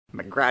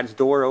My garage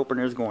door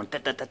opener is going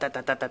tat, tat, tat, tat,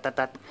 tat, tat, tat,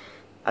 tat.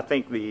 I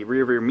think the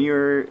rear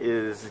mirror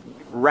is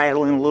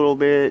rattling a little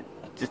bit.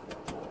 Just,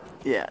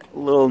 yeah, a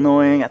little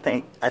annoying. I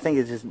think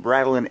it's just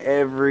rattling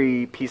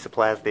every piece of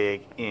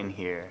plastic in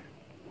here.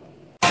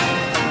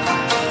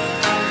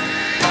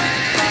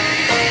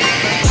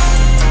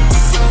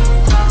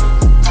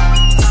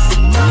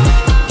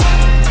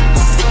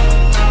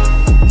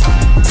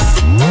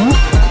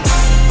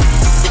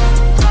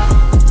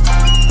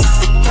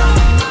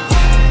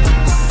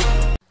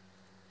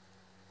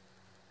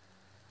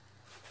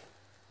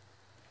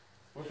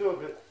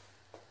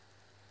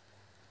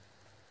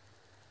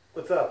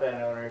 What's up,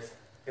 N owners?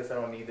 Guess I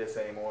don't need this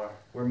anymore.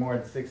 We're more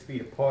than 6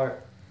 feet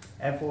apart.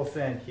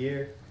 N-FullSend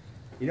here.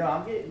 You know,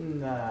 I'm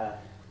getting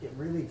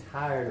really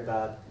tired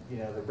about, you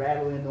know, the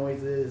rattling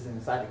noises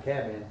inside the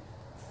cabin.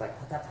 It's like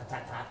ta ta ta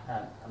ta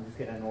ta. I'm just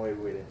getting annoyed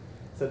with it.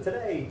 So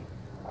today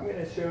I'm going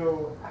to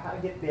show how to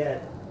get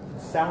that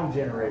sound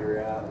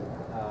generator out.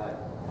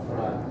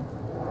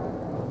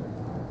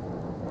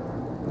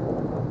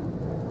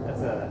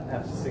 That's a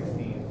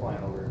F-16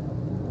 flying over.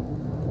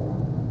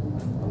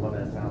 I love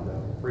that sound though.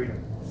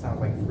 Freedom. Sounds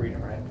like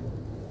freedom, right?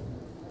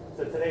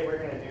 So today we're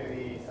going to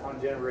do the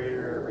sound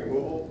generator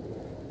removal,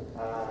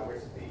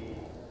 which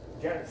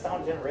the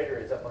sound generator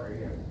is up under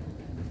here.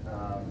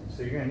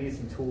 So you're going to need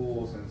some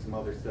tools and some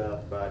other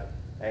stuff, but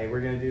hey,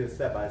 we're going to do this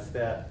step by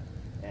step,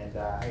 and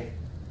hey,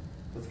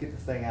 let's get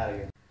this thing out of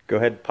here. Go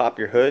ahead and pop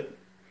your hood,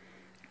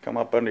 come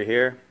up under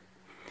here,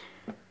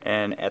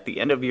 and at the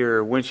end of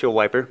your windshield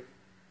wiper,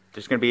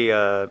 there's going to be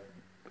a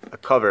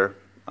cover.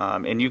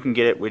 And you can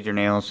get it with your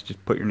nails.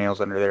 Just put your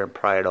nails under there and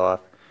pry it off,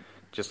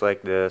 just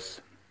like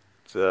this.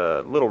 It's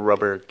a little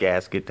rubber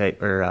gasket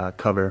type or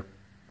cover,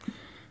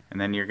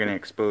 and then you're going to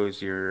expose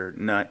your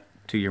nut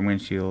to your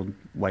windshield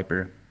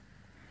wiper.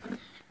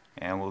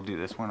 And we'll do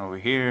this one over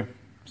here,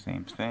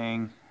 same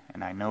thing.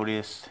 And I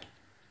noticed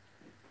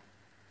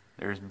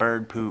there's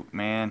bird poop,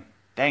 man.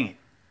 Dang it,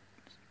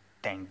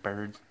 dang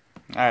birds.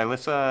 All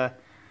right,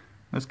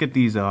 let's get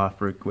these off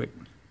real quick.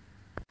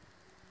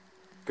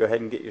 Go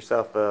ahead and get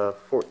yourself a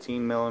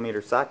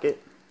 14mm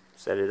socket,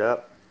 set it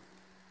up,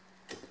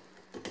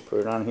 put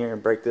it on here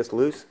and break this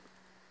loose.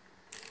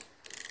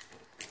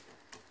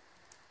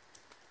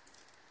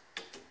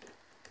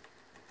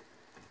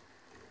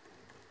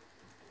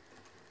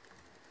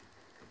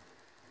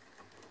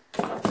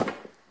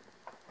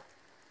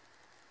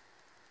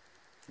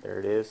 There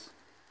it is.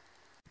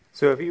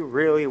 So if you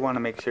really want to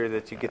make sure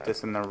that you get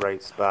this in the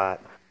right spot,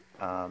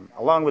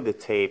 along with the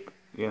tape,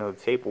 you know, the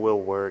tape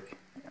will work.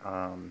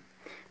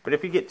 But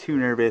if you get too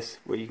nervous,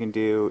 what you can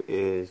do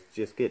is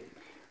just get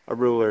a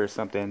ruler or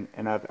something,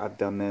 and I've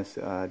done this.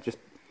 Just,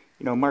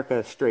 you know, mark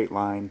a straight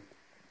line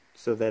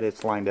so that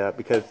it's lined up,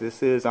 because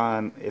this is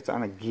it's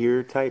on a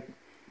gear type.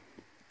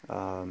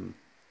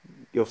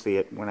 You'll see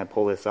it when I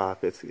pull this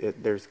off. It's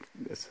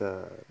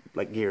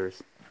like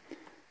gears.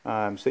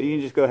 So you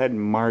can just go ahead and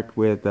mark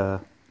with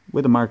a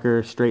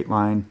marker, straight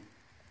line,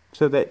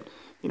 so that,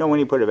 you know,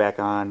 when you put it back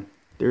on,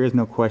 there is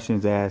no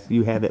questions asked.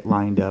 You have it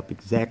lined up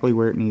exactly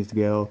where it needs to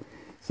go.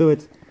 So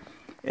it's,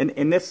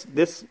 and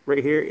this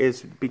right here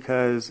is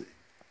because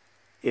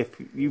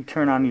if you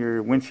turn on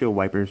your windshield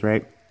wipers,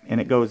 right, and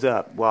it goes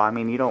up, well, I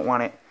mean, you don't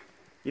want it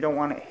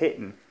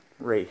hitting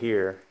right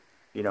here,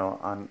 you know,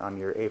 on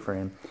your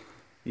A-frame,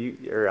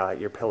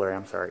 your pillar.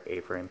 I'm sorry,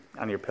 A-frame,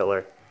 on your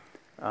pillar,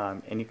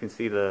 and you can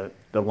see the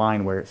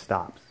line where it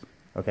stops.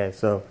 Okay,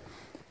 so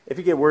if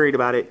you get worried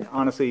about it,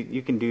 honestly,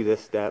 you can do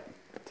this step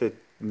to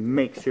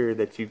make sure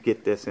that you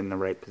get this in the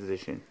right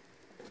position.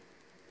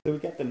 So we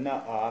got the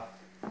nut off.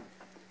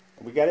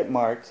 We got it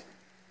marked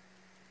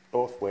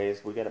both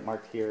ways. We got it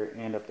marked here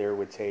and up there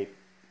with tape.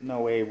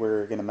 No way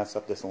we're going to mess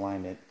up this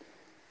alignment.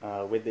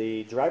 With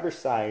the driver's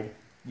side,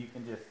 you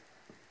can just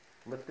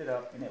lift it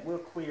up, and it will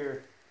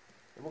clear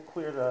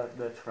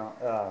the trunk,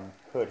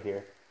 hood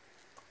here.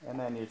 And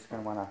then you're just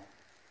going to want to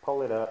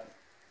pull it up.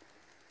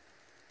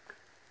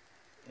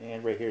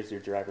 And right here is your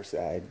driver's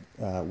side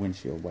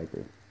windshield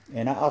wiper.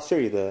 And I'll show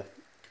you the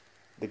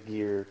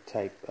gear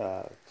type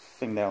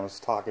thing that I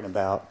was talking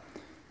about.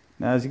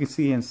 Now, as you can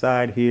see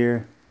inside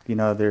here, you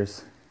know,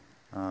 there's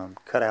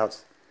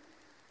cutouts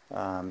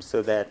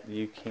so that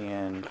you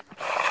can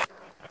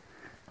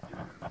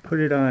put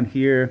it on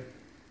here,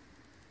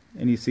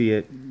 and you see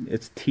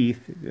it's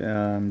teeth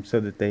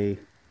so that they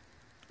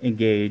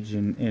engage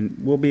and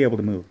we'll be able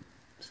to move.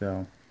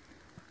 So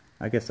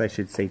I guess I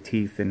should say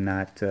teeth and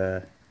not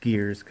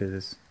gears, because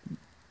it's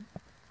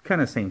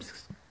kind of same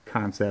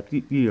concept.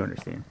 You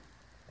understand.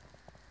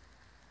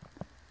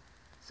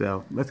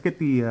 So let's get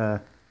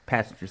the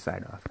passenger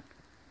side off,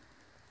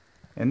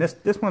 and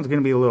this one's going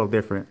to be a little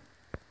different.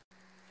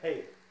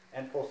 Hey,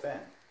 N-FullSend,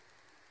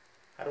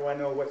 how do I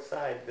know what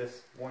side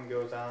this one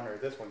goes on or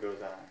this one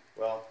goes on?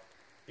 Well,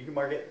 you can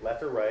mark it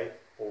left or right,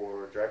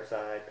 or driver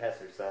side,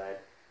 passenger side,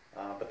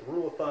 but the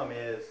rule of thumb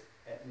is,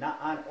 not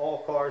on all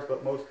cars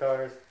but most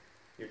cars,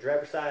 your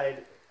driver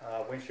side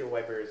windshield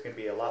wiper is going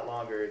to be a lot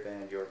longer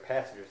than your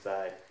passenger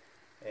side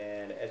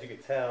And as you can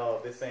tell,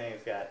 this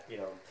thing's got,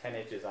 10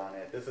 inches on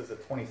it. This is a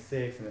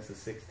 26 and this is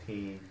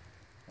 16.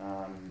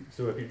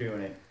 So if you're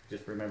doing it,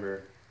 just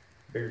remember,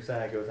 bigger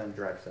side goes on the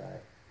driver's side,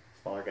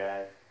 smaller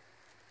guy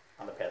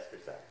on the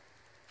passenger side.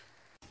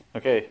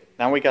 Okay,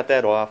 now we got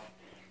that off.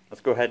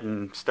 Let's go ahead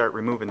and start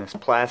removing this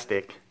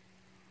plastic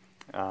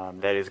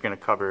that is going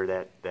to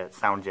cover that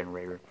sound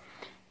generator.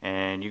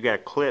 And you got a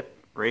clip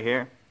right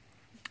here.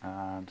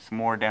 Some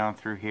more down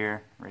through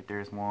here. Right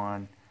there's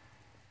one.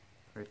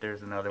 Right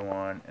there's another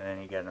one. And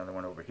then you got another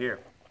one over here.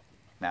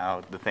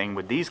 Now the thing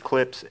with these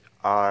clips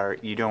are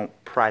you don't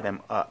pry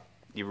them up.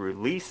 You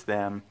release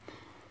them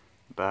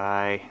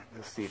by,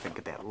 let's see if I can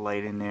get that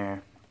light in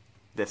there.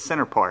 The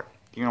center part.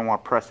 You're going to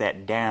want to press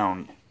that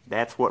down.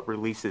 That's what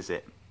releases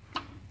it.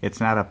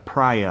 It's not a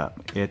pry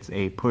up. It's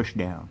a push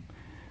down.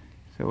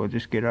 So we'll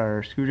just get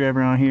our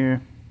screwdriver on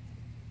here.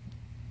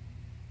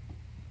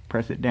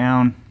 Press it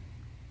down.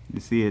 You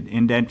see it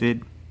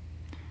indented.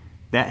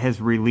 That has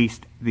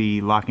released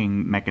the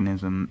locking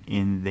mechanism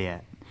in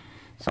that.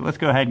 So let's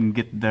go ahead and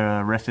get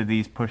the rest of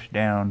these pushed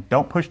down.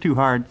 Don't push too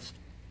hard.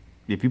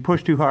 If you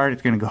push too hard,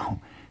 it's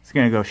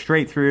gonna go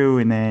straight through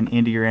and then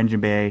into your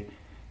engine bay,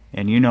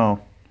 and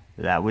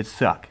that would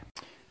suck.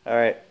 All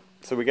right,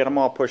 so we got them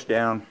all pushed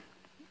down,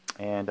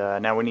 and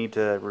now we need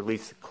to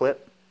release the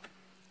clip.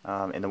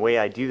 And the way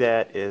I do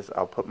that is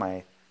I'll put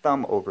my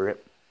thumb over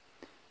it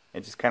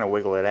and just kind of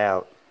wiggle it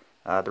out.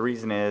 The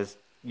reason is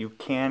you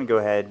can go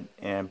ahead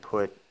and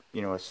put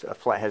a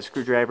flathead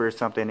screwdriver or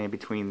something in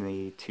between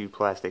the two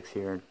plastics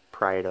here and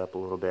pry it up a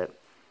little bit.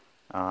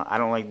 I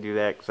don't like to do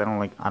that because I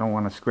don't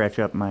want to scratch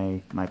up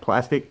my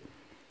plastic.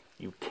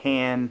 You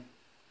can,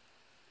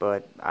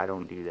 but I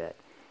don't do that.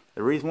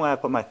 The reason why I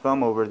put my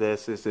thumb over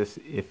this is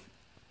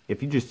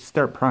if you just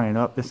start prying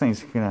up, this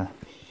thing's gonna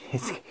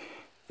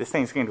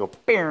go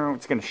bam,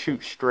 it's gonna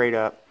shoot straight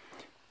up,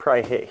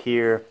 probably hit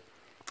here,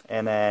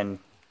 and then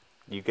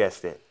you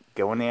guessed it,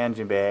 go in the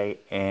engine bay,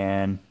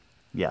 and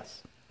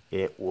yes,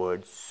 it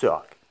would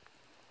suck.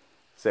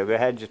 So go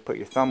ahead and just put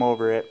your thumb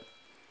over it,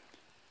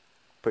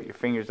 put your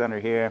fingers under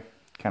here,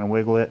 kind of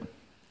wiggle it,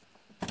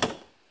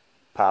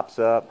 pops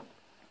up,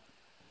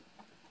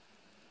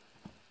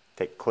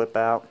 take the clip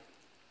out,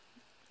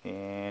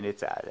 and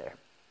it's out of there.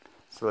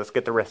 So let's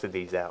get the rest of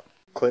these out.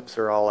 Clips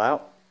are all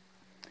out.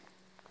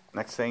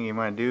 Next thing you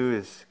want to do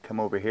is come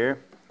over here.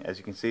 As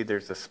you can see,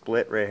 there's a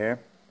split right here.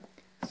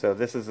 So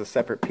this is a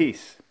separate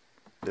piece.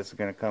 This is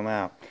going to come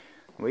out.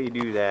 The way you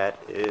do that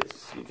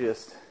is you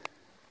just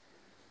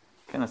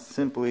kind of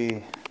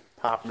simply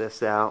pop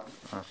this out.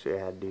 I'll show you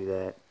how to do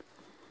that.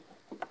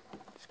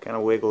 Just kind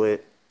of wiggle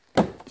it.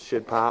 It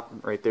should pop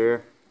right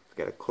there. It's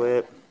got a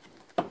clip.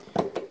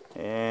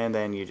 And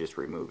then you just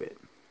remove it.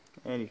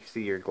 And you can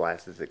see your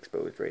glasses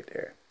exposed right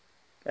there.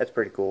 That's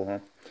pretty cool, huh?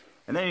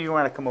 And then you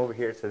want to come over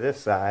here to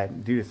this side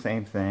and do the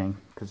same thing,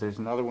 because there's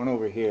another one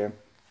over here,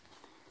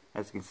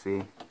 as you can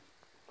see.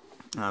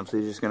 So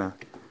you're just going to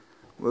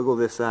wiggle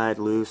this side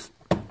loose.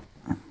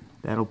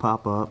 That'll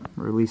pop up,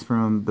 release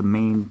from the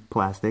main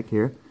plastic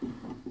here,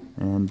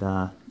 and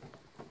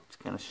just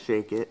kind of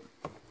shake it.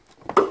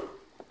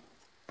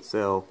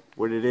 So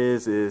what it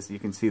is you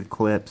can see the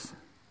clips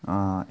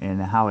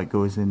and how it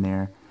goes in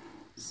there.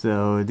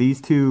 So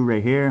these two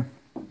right here,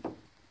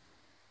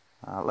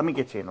 let me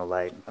get you in the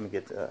light. Let me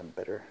get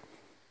better.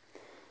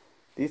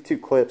 These two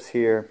clips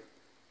here,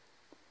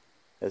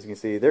 as you can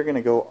see, they're going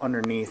to go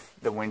underneath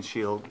the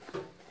windshield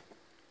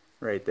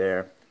right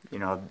there.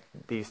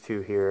 These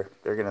two here,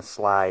 they're going to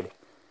slide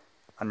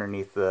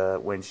underneath the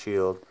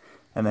windshield.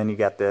 And then you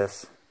got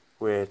this,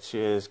 which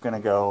is going to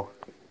go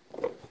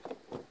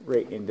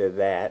right into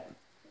that.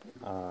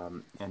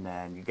 And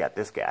then you got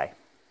this guy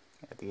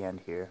at the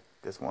end here,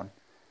 this one.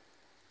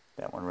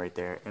 That one right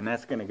there, and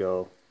that's going to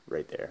go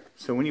right there.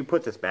 So when you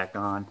put this back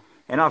on,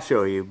 and I'll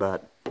show you,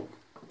 but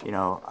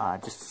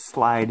just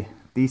slide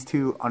these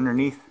two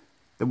underneath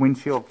the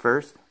windshield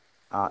first,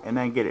 and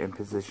then get it in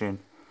position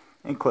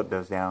and clip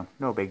those down.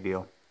 No big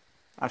deal.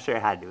 I'll show you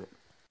how to do it.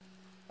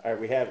 Alright,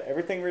 we have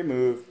everything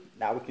removed.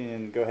 Now we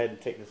can go ahead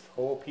and take this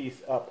whole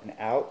piece up and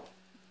out,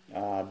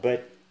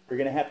 but we're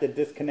going to have to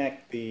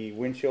disconnect the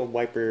windshield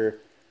wiper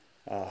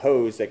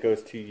hose that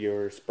goes to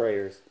your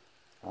sprayers.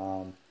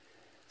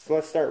 So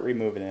let's start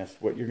removing this.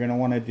 What you're going to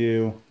want to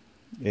do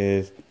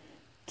is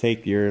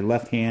take your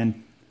left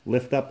hand,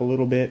 lift up a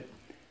little bit,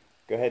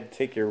 go ahead and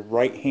take your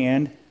right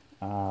hand,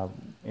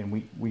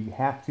 and we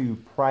have to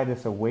pry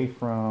this away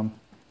from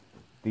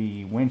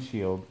the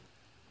windshield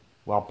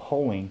while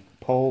pulling.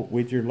 Pull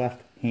with your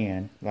left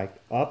hand, like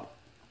up.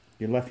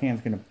 Your left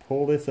hand's going to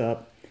pull this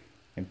up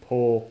and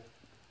pull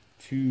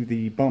to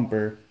the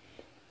bumper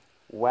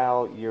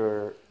while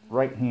your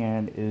right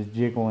hand is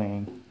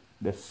jiggling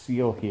the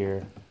seal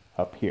here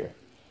up here.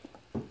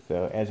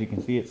 So as you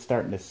can see, it's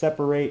starting to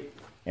separate,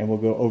 and we'll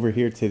go over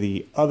here to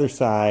the other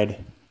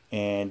side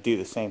and do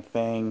the same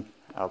thing.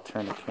 I'll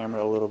turn the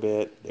camera a little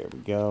bit. There we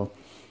go.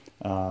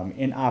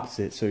 In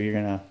opposite, so you're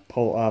gonna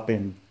pull up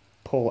and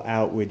pull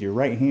out with your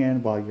right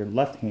hand while your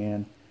left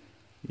hand,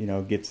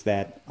 gets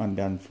that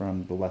undone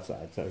from the left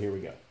side. So here we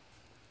go.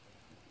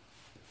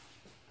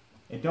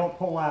 And don't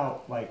pull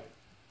out like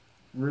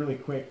really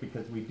quick,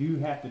 because we do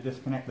have to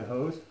disconnect the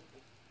hose.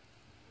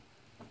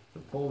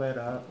 So pull that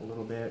up a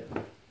little bit.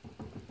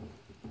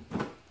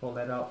 Pull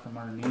that out from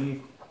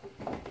underneath.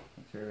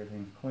 Make sure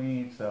everything's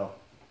clean. So,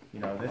 you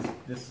know,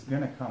 this is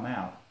going to come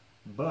out.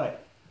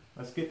 But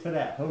let's get to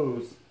that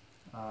hose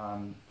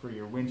for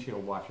your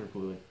windshield washer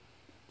fluid,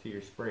 to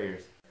your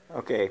sprayers.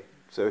 Okay,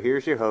 so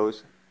here's your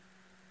hose.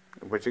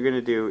 What you're going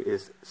to do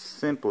is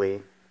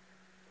simply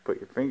put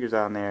your fingers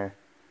on there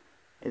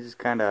and just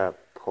kind of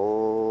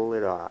pull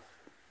it off.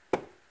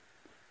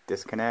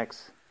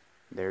 Disconnects.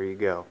 There you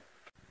go.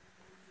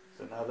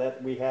 So now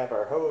that we have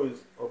our hose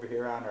over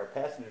here on our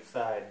passenger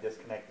side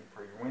disconnected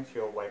for your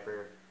windshield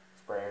wiper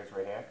sprayers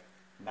right here,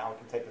 now we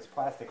can take this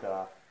plastic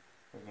off.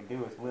 What we can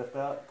do is lift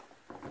up,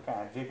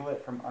 kind of jiggle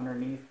it from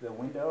underneath the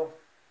window,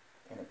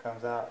 and it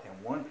comes out in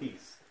one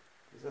piece,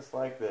 just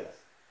like this.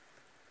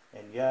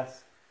 And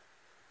yes,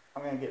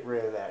 I'm going to get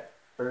rid of that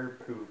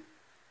bird poop,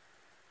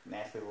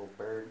 nasty little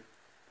bird.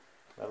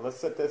 But let's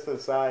set this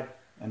aside,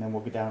 and then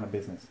we'll get down to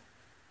business.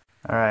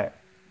 Alright,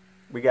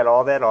 we got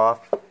all that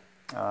off,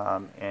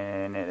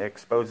 and it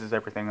exposes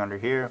everything under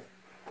here.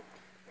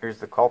 Here's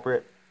the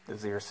culprit. This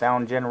is your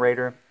sound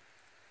generator,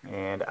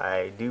 and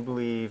I do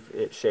believe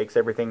it shakes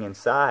everything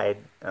inside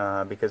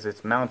because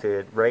it's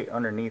mounted right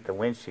underneath the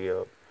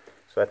windshield.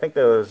 So I think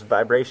those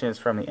vibrations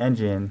from the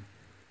engine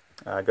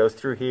goes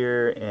through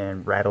here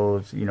and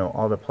rattles, you know,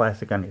 all the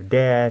plastic on your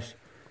dash,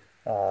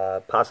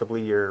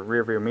 possibly your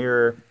rear view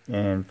mirror,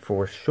 and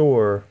for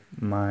sure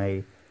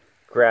my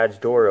garage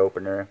door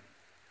opener.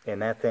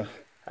 And that thing,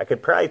 I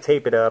could probably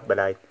tape it up, but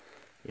I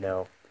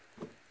don't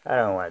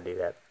want to do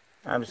that.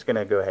 I'm just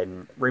gonna go ahead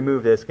and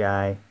remove this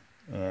guy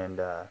and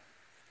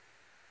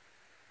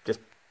just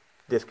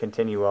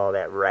discontinue all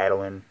that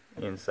rattling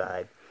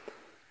inside.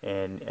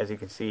 And as you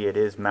can see, it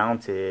is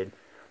mounted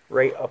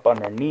right up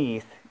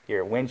underneath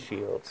your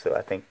windshield, so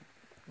I think,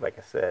 like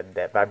I said,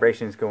 that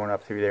vibration is going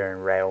up through there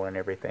and rattling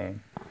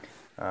everything.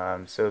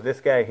 So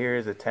this guy here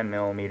is a 10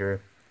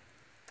 millimeter.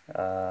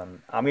 I'm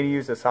going to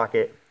use a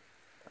socket.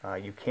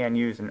 You can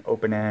use an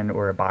open end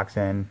or a box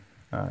end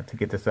to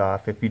get this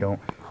off if you don't,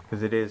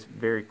 because it is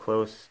very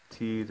close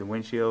to the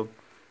windshield,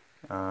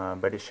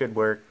 but it should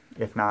work.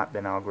 If not,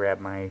 then I'll grab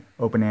my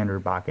open end or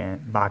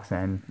box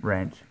end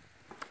wrench.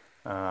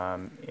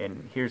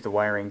 And here's the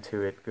wiring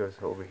to it. It goes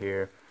over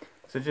here.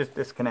 So just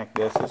disconnect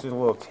this. This is a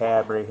little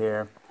tab right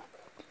here.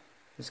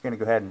 Just going to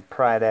go ahead and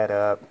pry that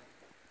up.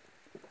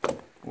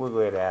 Wiggle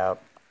it out.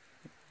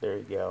 There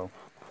you go.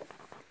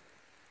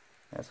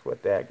 That's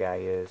what that guy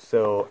is.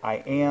 So I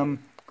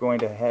am going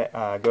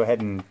to go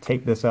ahead and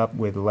tape this up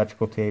with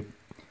electrical tape.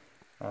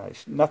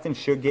 Nothing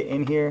should get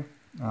in here,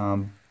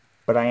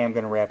 but I am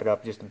going to wrap it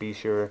up just to be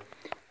sure.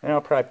 And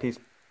I'll probably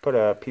put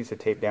a piece of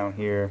tape down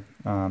here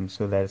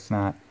so that it's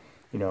not,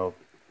 you know,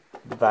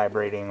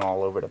 vibrating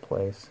all over the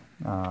place.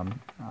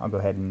 I'll go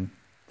ahead and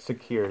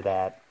secure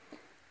that.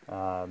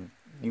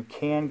 You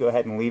can go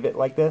ahead and leave it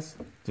like this.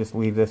 Just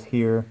leave this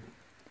here.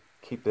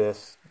 Keep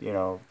this, you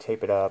know,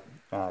 tape it up,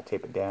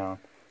 tape it down.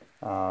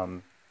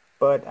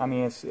 But I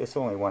mean, it's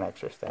only one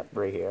extra step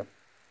right here.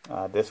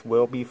 This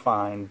will be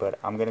fine, but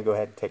I'm going to go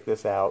ahead and take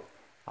this out.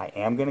 I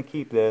am going to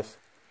keep this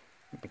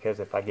because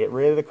if I get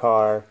rid of the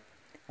car,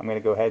 I'm going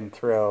to go ahead and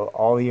throw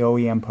all the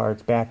OEM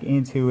parts back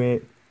into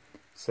it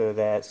so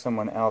that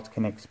someone else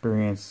can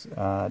experience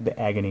the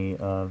agony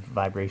of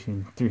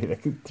vibration through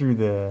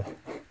the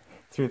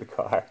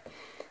car.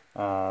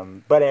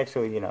 But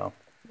actually, you know,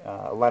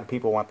 a lot of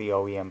people want the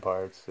OEM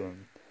parts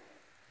and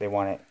they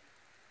want it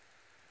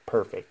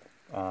perfect.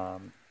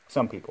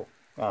 Some people.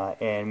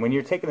 And when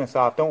you're taking this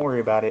off, don't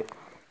worry about it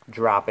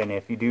dropping.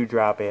 If you do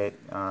drop it,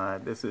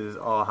 this is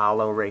all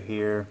hollow right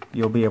here.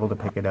 You'll be able to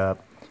pick it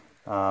up.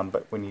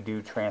 But when you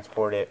do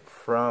transport it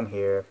from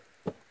here,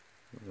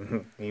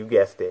 you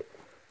guessed it,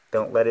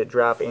 don't let it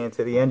drop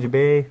into the engine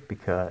bay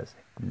because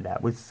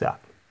that would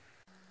suck.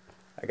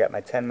 I got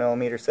my 10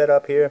 millimeter set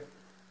up here.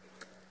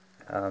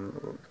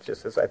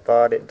 Just as I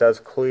thought, it does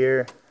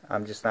clear.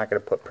 I'm just not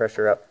going to put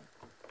pressure up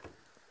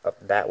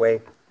that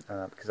way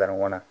because I don't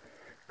want to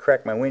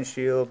crack my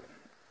windshield.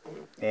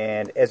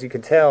 And as you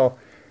can tell,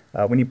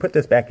 when you put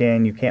this back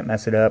in, you can't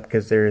mess it up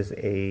because there's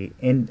a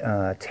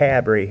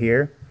tab right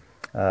here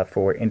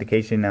for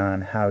indication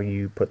on how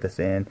you put this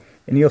in.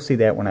 And you'll see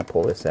that when I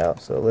pull this out.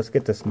 So let's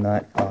get this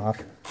nut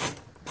off.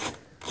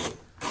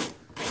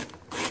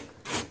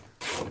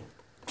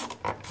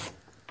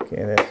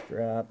 Okay, that's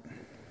dropped.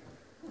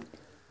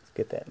 Let's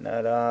get that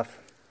nut off.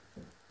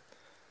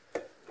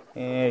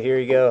 And here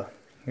you go.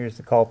 Here's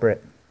the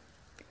culprit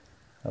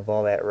of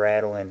all that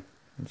rattling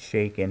and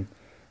shaking.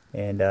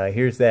 And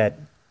here's that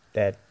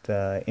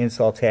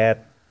install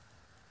tab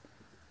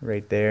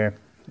right there.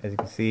 As you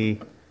can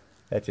see,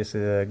 that just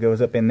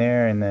goes up in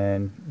there, and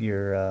then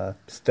your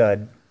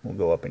stud will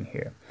go up in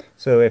here.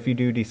 So if you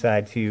do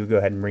decide to go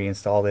ahead and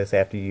reinstall this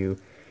after you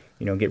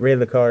get rid of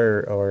the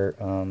car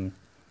or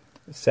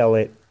sell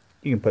it,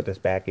 you can put this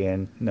back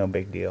in, no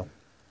big deal.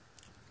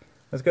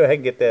 Let's go ahead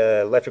and get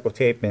the electrical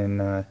tape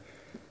and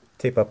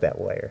tape up that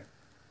wire.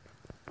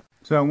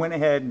 So I went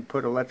ahead and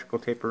put electrical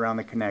tape around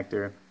the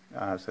connector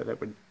so that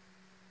would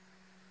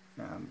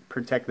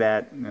protect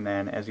that. And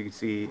then, as you can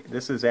see,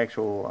 this is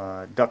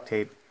actual duct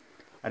tape.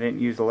 I didn't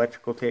use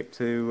electrical tape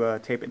to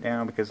tape it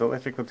down because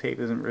electrical tape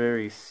isn't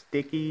very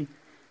sticky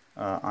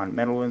on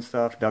metal and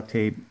stuff. Duct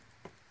tape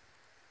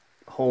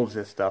holds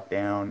this stuff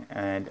down,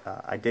 and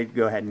I did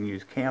go ahead and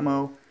use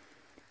camo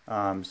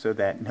so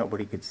that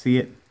nobody could see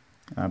it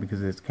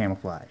because it's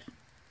camouflaged.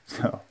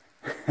 So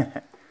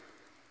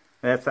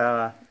that's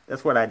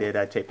what I did.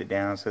 I taped it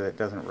down so that it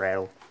doesn't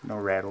rattle, no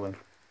rattling.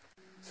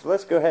 So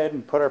let's go ahead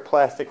and put our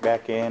plastic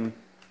back in.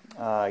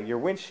 Your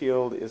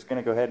windshield is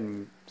going to go ahead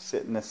and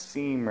sit in the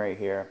seam right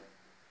here.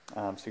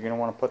 So you're going to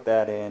want to put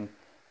that in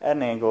at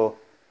an angle.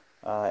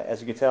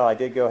 As you can tell, I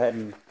did go ahead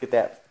and get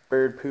that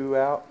bird poo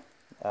out.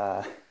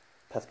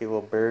 Pesky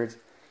little birds.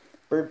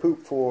 Bird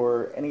poop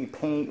for any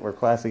paint or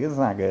plastic is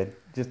not good.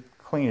 Just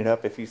clean it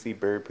up if you see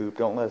bird poop.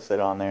 Don't let it sit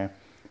on there.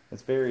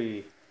 It's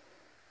very,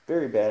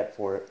 very bad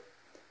for it.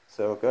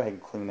 So go ahead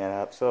and clean that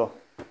up. So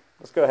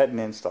let's go ahead and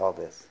install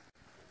this.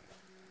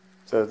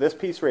 So this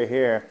piece right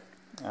here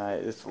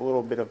is a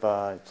little bit of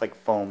it's like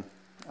foam.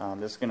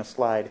 This is going to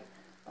slide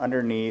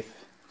underneath.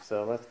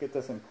 So let's get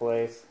this in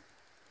place.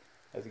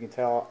 As you can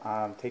tell,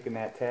 I'm taking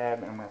that tab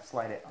and I'm going to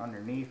slide it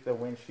underneath the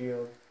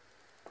windshield.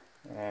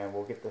 And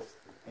we'll get this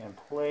in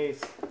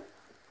place,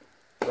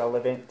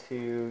 relevant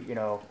to, you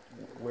know,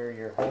 where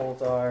your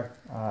holes are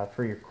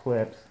for your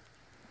clips.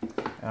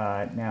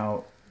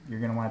 Now you're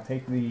going to want to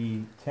take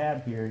the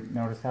tab here.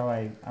 Notice how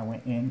I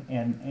went in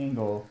at an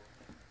angle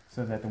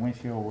so that the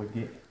windshield would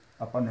get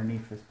up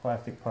underneath this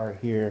plastic part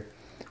here.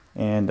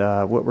 And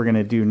what we're going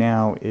to do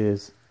now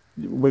is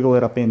wiggle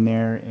it up in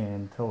there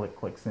until it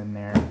clicks in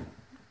there.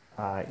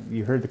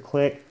 You heard the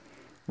click.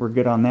 We're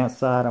good on that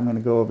side. I'm going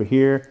to go over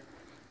here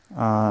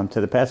to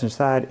the passenger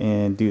side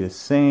and do the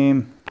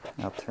same.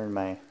 I'll turn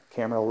my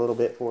camera a little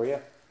bit for you.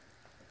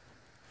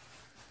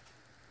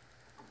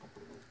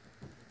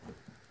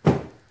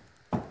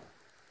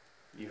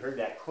 You heard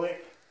that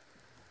click.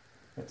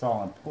 It's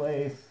all in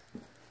place.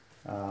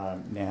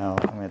 Now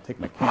I'm going to take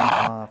my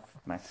camera off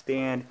my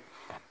stand,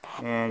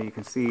 and you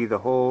can see the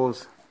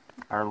holes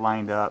are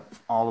lined up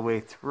all the way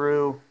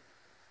through.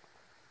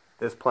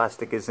 This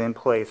plastic is in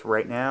place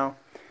right now.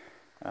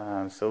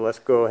 So let's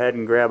go ahead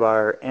and grab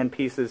our end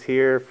pieces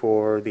here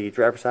for the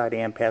driver's side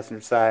and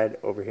passenger side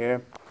over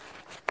here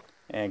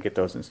and get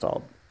those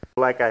installed.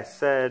 Like I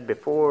said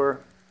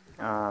before,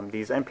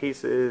 these end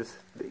pieces,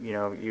 you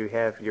know, you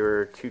have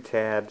your two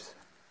tabs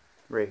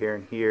right here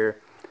and here.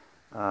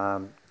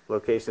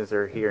 Locations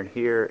are here and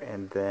here,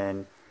 and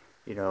then,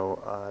 you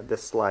know,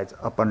 this slides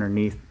up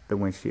underneath the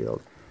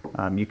windshield.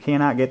 You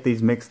cannot get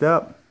these mixed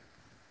up.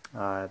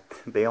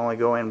 They only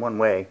go in one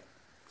way.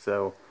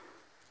 So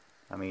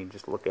I mean,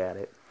 just look at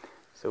it.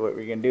 So what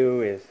we're gonna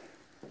do is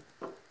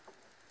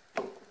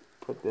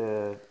put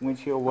the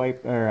windshield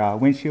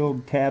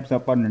windshield tabs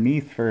up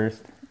underneath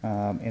first,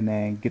 and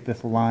then get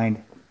this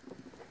aligned.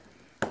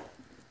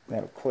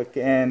 That'll click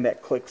in.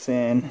 That clicks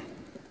in.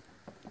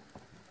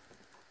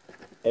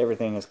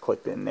 Everything is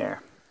clicked in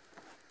there.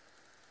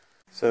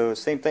 So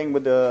same thing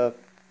with the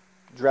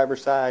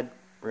driver's side.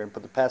 We're gonna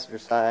put the passenger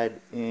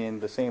side in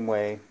the same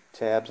way.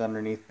 Tabs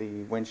underneath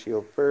the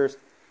windshield first,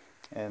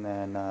 and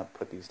then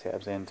put these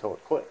tabs in until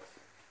it clicks.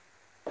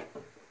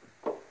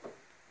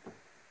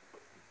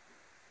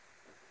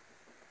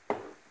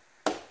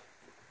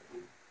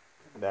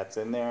 That's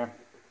in there.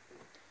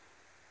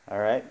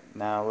 Alright,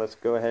 now let's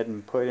go ahead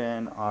and put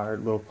in our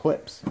little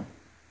clips.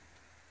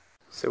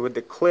 So with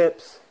the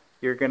clips,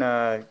 you're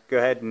gonna go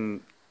ahead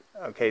and,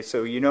 okay,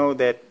 so you know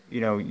that,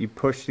 you know, you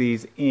push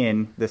these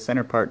in, the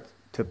center part,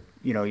 to,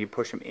 you know, you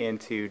push them in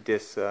to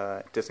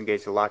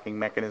disengage the locking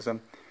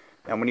mechanism.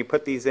 And when you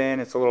put these in,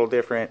 it's a little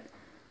different.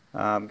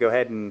 Go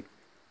ahead and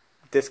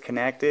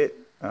disconnect it.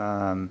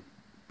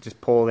 Just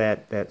pull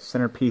that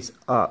center piece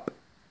up,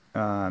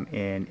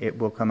 and it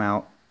will come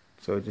out.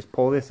 So just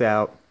pull this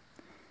out,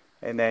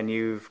 and then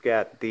you've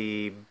got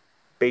the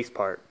base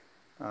part.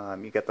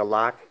 You got the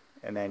lock,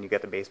 and then you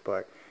got the base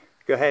part.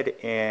 Go ahead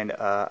and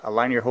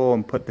align your hole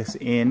and put this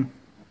in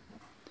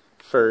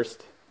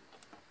first.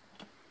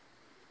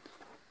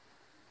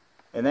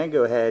 And then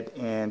go ahead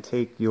and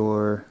take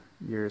your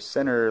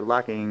center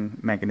locking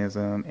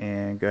mechanism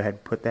and go ahead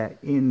and put that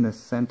in the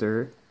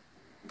center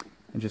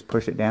and just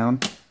push it down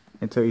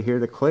until you hear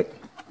the click,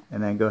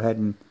 and then go ahead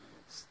and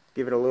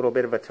give it a little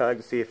bit of a tug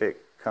to see if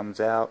it comes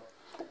out,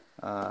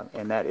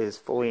 and that is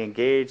fully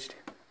engaged.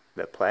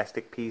 The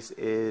plastic piece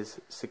is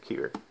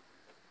secure.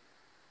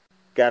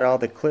 Got all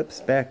the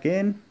clips back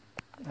in.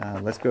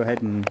 Let's go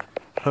ahead and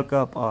hook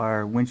up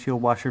our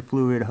windshield washer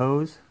fluid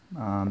hose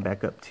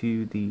back up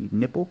to the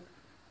nipple.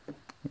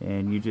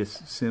 And you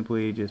just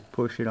simply just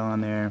push it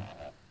on there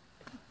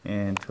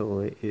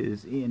until it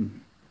is in,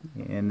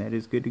 and that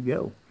is good to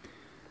go.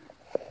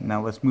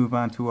 Now let's move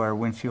on to our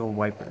windshield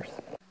wipers.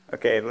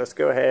 Okay, let's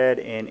go ahead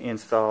and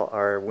install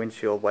our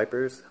windshield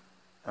wipers.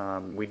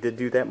 We did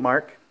do that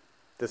mark.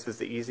 This is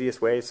the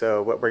easiest way,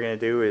 so what we're going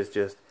to do is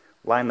just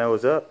line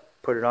those up,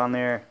 put it on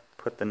there,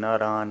 put the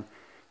nut on,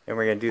 and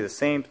we're going to do the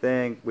same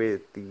thing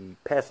with the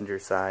passenger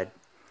side.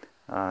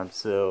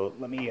 So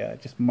let me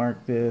just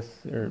mark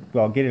this, or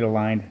well, get it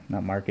aligned,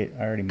 not mark it,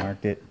 I already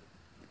marked it.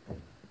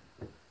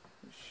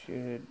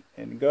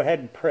 And go ahead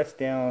and press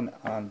down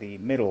on the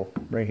middle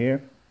right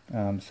here,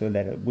 so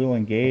that it will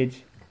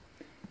engage.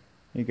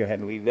 You go ahead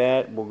and leave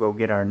that. We'll go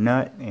get our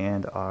nut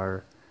and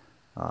our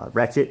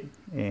ratchet,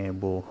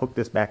 and we'll hook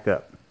this back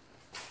up.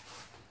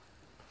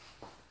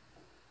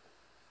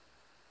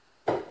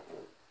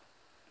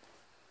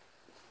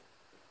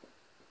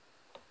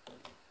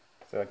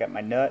 So I got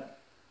my nut.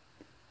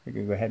 We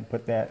can go ahead and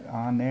put that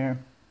on there.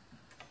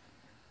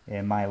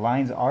 And my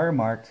lines are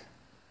marked.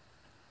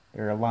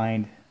 They're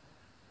aligned.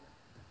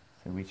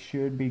 So we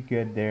should be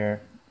good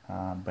there.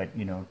 But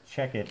you know,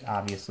 check it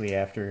obviously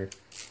after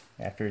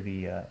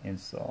the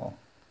install.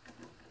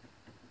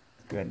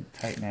 Go ahead and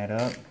tighten that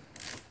up.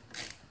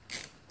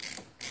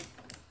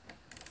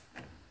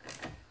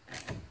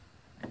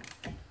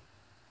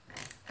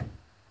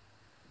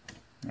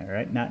 All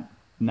right,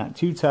 not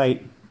too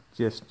tight,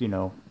 just, you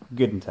know,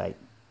 good and tight.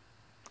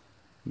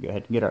 Go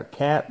ahead and get our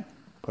cap,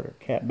 put our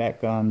cap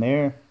back on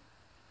there.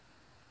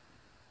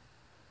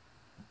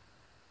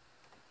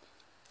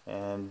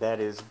 And that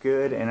is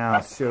good, and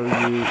I'll show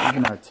you,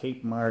 even our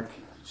tape mark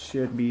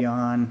should be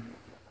on.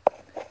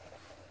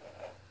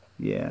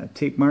 Yeah,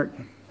 tape mark,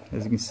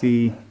 as you can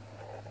see.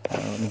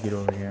 Let me get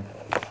over here.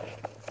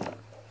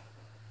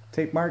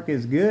 Tape mark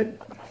is good.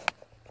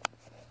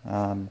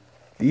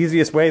 The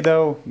easiest way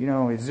though, you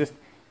know, is just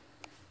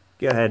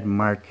go ahead and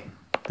mark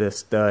the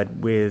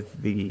stud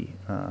with the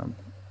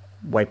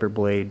wiper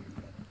blade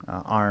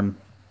arm.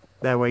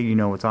 That way you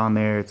know what's on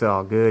there, it's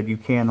all good. You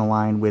can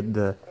align with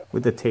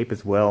the tape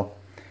as well.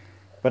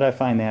 But I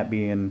find that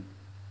being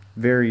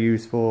very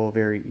useful,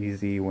 very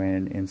easy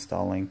when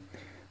installing,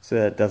 so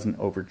that it doesn't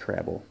over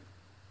travel.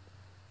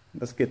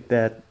 Let's get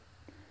that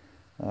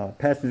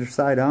passenger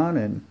side on,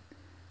 and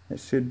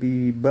it should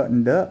be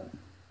buttoned up.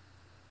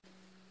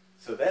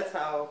 So that's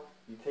how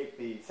you take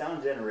the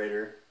sound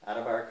generator out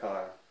of our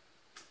car.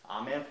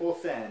 I'm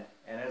N-FullSend,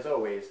 and as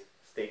always,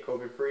 stay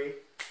COVID free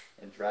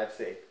and drive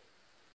safe.